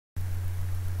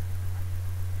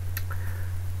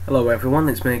Hello everyone,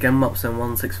 it's me again,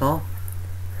 Mopson164,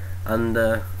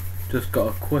 and just got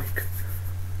a quick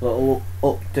little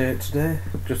update today.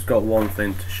 Just got one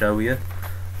thing to show you.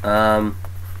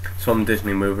 Some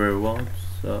Disney movie rewards,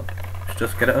 so let's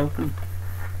just get it open.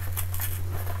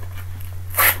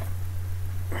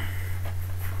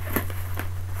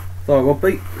 Thought it would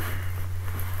be.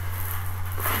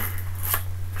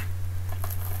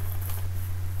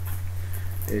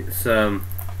 It's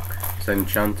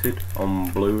Enchanted on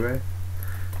Blu-ray.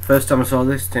 First time I saw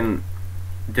this, didn't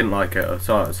like it. I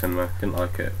saw it at cinema, didn't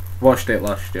like it. Watched it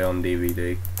last year on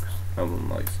DVD, 'cause I wouldn't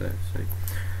like to see,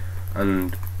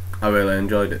 and I really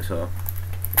enjoyed it. So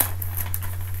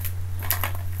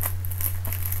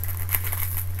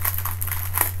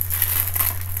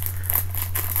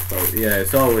yeah,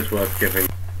 it's always worth giving.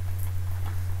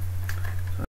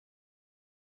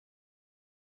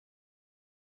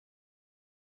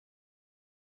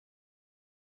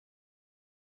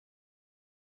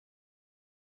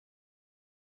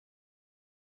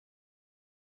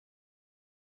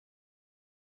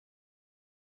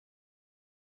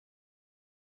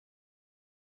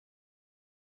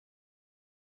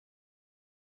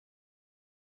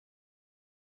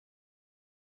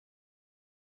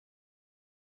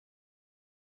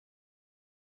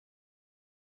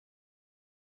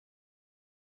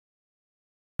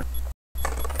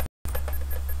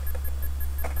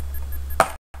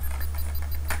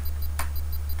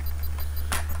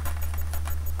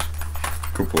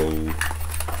 Couple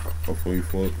of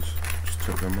leaflets, just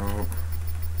took them out.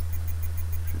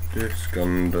 Disc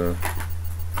and the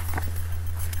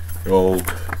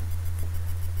old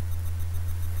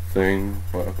thing,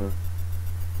 whatever.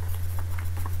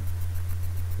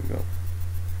 We got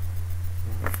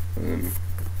that, and then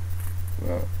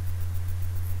that.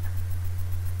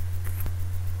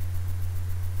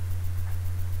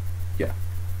 Yeah.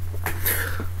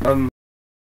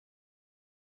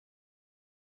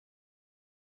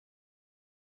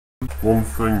 One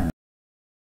thing.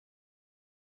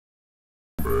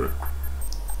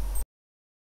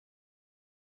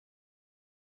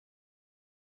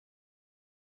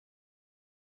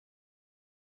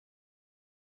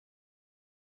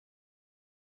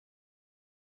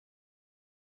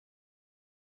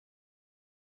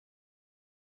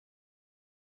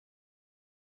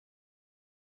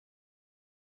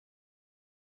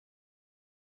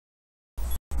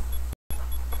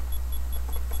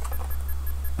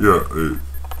 Yeah,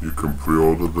 you can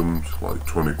pre-order them, it's like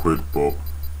 20 quid, but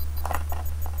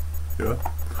yeah.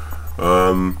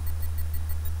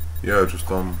 Yeah, just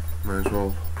may as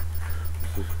well.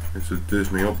 It's a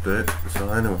Disney update, so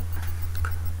anyway.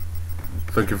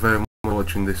 Thank you very much for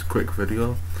watching this quick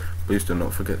video. Please do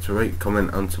not forget to rate,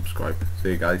 comment and subscribe.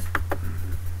 See you guys.